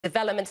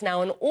developments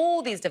now and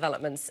all these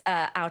developments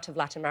out of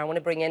Latin America. I want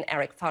to bring in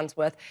Eric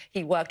Farnsworth.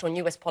 He worked on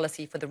U.S.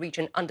 policy for the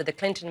region under the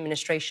Clinton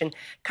administration.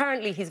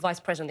 Currently, he's Vice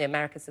President of the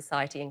American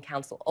Society and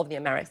Council of the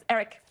Americas.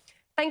 Eric,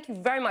 thank you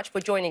very much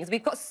for joining us.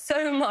 We've got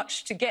so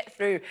much to get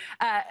through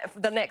for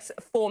the next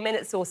 4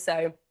 minutes or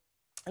so.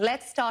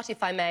 Let's start,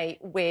 if I may,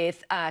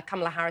 with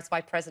Kamala Harris,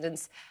 Vice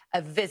President's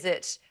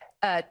visit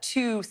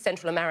to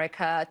Central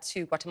America,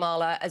 to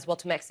Guatemala, as well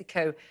to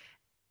Mexico.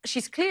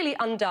 She's clearly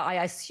under,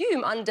 I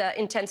assume, under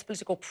intense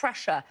political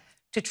pressure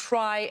to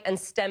try and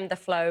stem the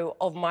flow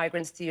of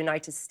migrants to the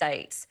United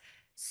States.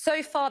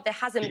 So far, there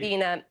hasn't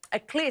been a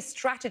clear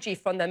strategy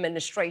from the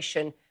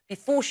administration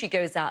before she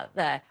goes out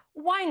there.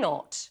 Why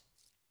not?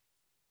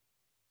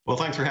 Well,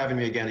 thanks for having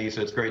me again,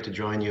 Isa. It's great to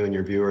join you and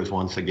your viewers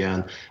once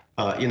again.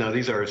 You know,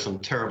 these are some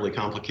terribly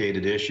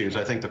complicated issues.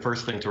 I think the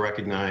first thing to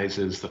recognize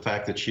is the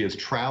fact that she is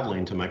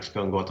traveling to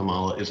Mexico and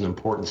Guatemala is an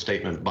important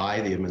statement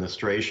by the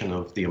administration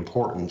of the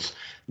importance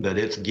that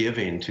it's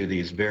giving to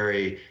these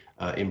very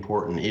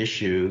important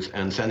issues,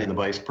 and sending the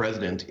vice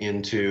president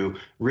into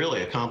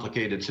really a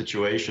complicated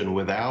situation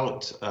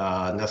without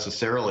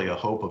necessarily a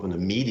hope of an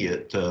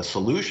immediate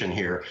solution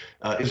here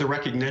is a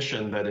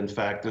recognition that, in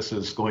fact, this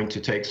is going to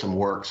take some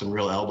work, some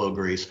real elbow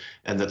grease,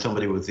 and that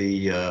somebody with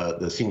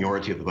the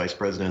seniority of the vice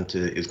president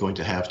is going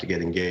to have to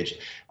get engaged.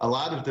 A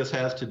lot of this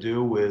has to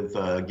do with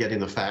getting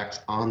the facts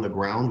on the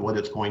ground, what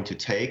it's going to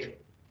take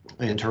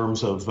in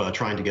terms of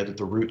trying to get at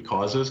the root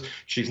causes.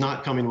 She's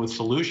not coming with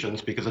solutions,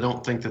 because I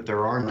don't think that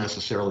there are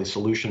necessarily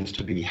solutions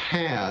to be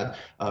had,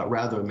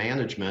 rather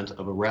management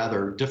of a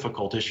rather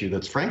difficult issue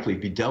that's frankly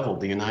bedeviled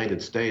the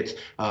United States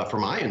for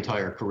my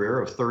entire career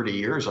of 30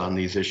 years on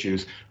these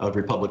issues of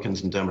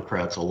Republicans and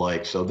Democrats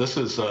alike. So this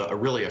is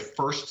really a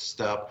first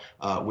step,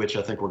 which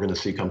I think we're going to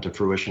see come to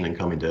fruition in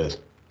coming days.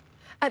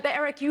 But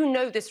Eric, you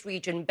know this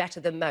region better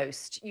than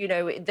most. You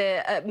know,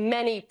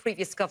 many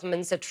previous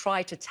governments have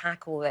tried to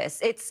tackle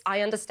this.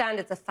 I understand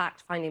it's a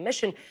fact-finding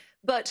mission,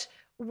 but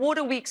what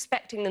are we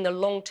expecting in the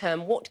long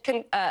term? What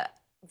can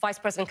Vice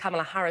President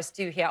Kamala Harris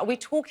do here? Are we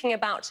talking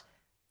about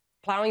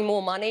plowing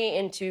more money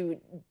into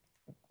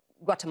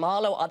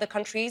Guatemala or other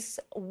countries?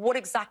 What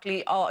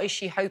exactly are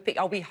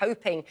we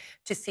hoping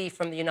to see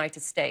from the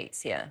United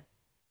States here?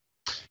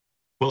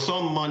 Well,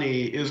 some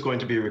money is going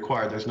to be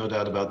required. There's no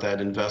doubt about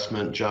that.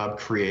 Investment, job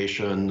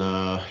creation.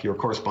 Your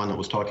correspondent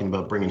was talking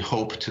about bringing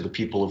hope to the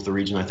people of the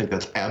region. I think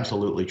that's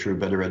absolutely true.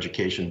 Better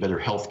education, better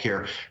health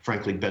care,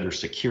 frankly, better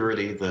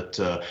security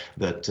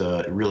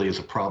that really is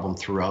a problem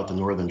throughout the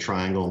Northern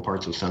Triangle and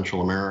parts of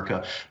Central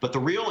America. But the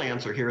real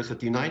answer here is that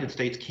the United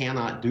States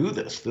cannot do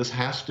this. This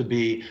has to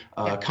be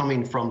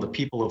coming from the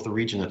people of the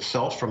region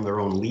itself, from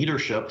their own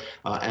leadership.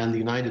 And the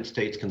United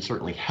States can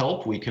certainly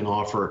help. We can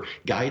offer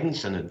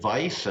guidance and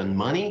advice and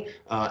money.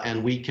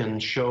 And we can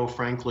show,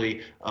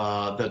 frankly,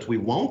 that we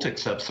won't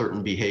accept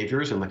certain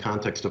behaviors in the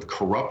context of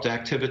corrupt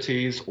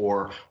activities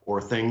or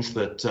things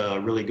that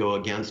really go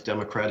against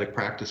democratic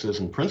practices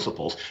and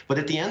principles. But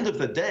at the end of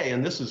the day,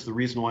 and this is the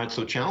reason why it's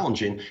so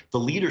challenging, the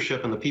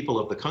leadership and the people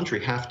of the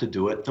country have to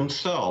do it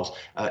themselves.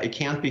 It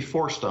can't be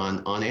forced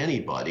on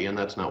anybody, and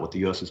that's not what the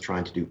U.S. is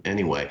trying to do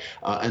anyway.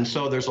 And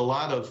so there's a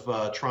lot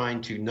of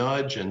trying to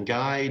nudge and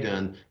guide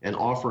and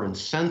offer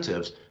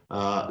incentives.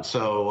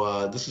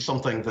 So this is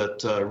something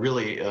that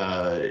really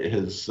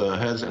has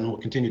and will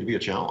continue to be a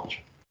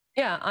challenge.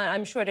 Yeah,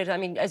 I'm sure it is. I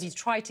mean, as you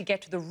try to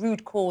get to the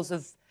root cause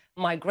of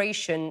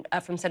migration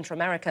from Central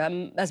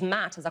America, as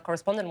Matt, as our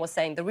correspondent, was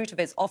saying, the root of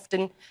it is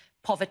often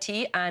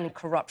poverty and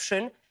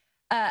corruption.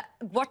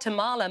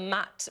 Guatemala,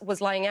 Matt was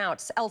laying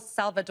out, El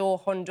Salvador,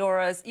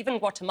 Honduras, even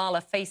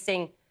Guatemala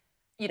facing,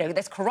 you know,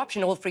 there's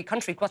corruption in all three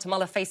countries.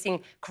 Guatemala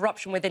facing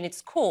corruption within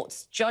its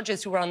courts,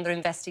 judges who are under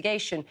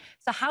investigation.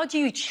 So how do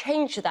you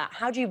change that?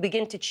 How do you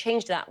begin to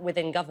change that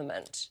within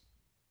government?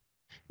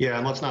 Yeah,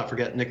 and let's not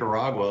forget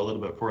Nicaragua, a little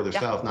bit further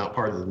south, not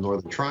part of the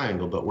Northern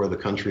Triangle, but where the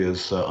country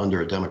is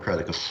under a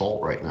democratic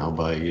assault right now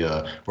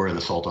or an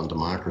assault on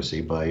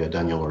democracy by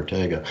Daniel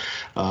Ortega.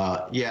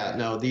 Yeah,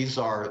 no, these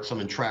are some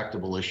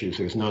intractable issues.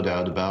 There's no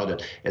doubt about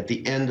it. At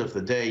the end of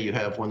the day, you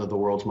have one of the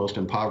world's most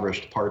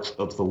impoverished parts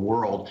of the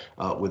world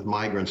with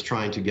migrants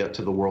trying to get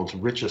to the world's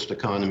richest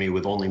economy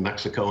with only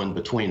Mexico in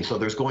between. So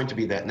there's going to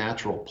be that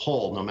natural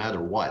pull no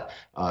matter what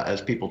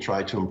as people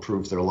try to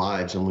improve their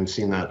lives. And we've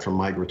seen that from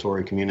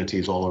migratory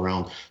communities all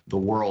around the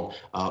world.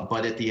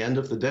 But at the end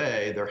of the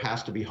day, there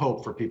has to be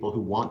hope for people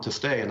who want to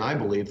stay. And I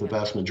believe the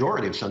vast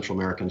majority of Central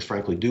Americans,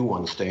 frankly, do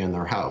want to stay in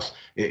their house,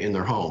 in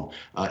their home.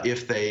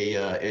 If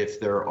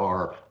there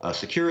are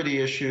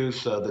security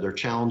issues that are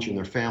challenging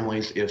their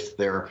families, if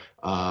their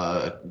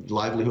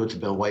livelihoods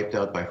have been wiped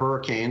out by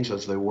hurricanes,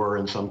 as they were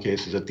in some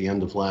cases at the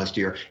end of last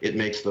year, it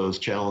makes those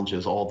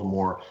challenges all the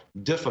more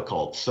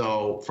difficult.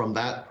 So from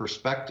that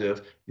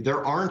perspective,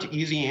 there aren't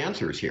easy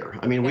answers here.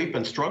 I mean, we've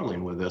been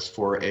struggling with this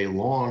for a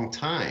long long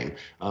time.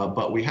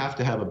 But we have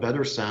to have a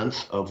better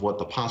sense of what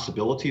the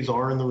possibilities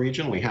are in the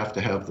region. We have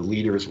to have the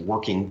leaders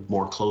working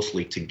more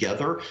closely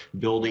together,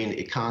 building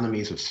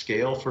economies of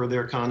scale for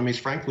their economies.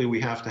 Frankly, we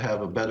have to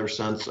have a better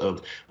sense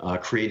of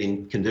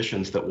creating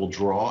conditions that will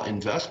draw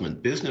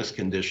investment, business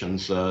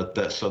conditions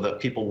so that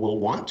people will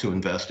want to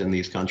invest in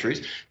these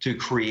countries, to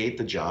create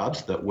the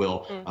jobs that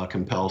will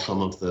compel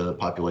some of the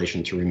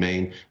population to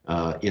remain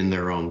in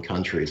their own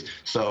countries.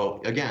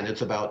 So again,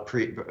 it's about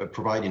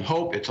providing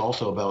hope. It's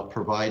also about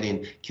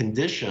providing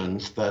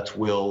conditions that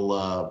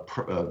will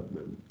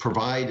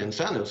provide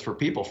incentives for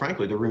people,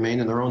 frankly, to remain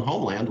in their own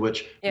homeland,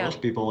 which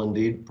most people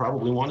indeed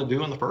probably want to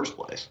do in the first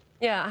place.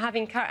 Yeah,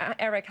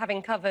 Eric,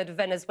 having covered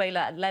Venezuela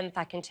at length,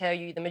 I can tell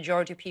you the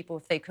majority of people,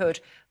 if they could,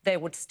 they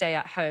would stay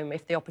at home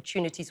if the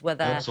opportunities were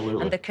there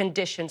and the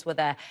conditions were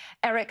there.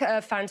 Eric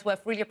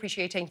Farnsworth, really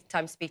appreciate taking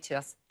time to speak to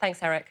us.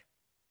 Thanks, Eric.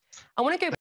 I want to go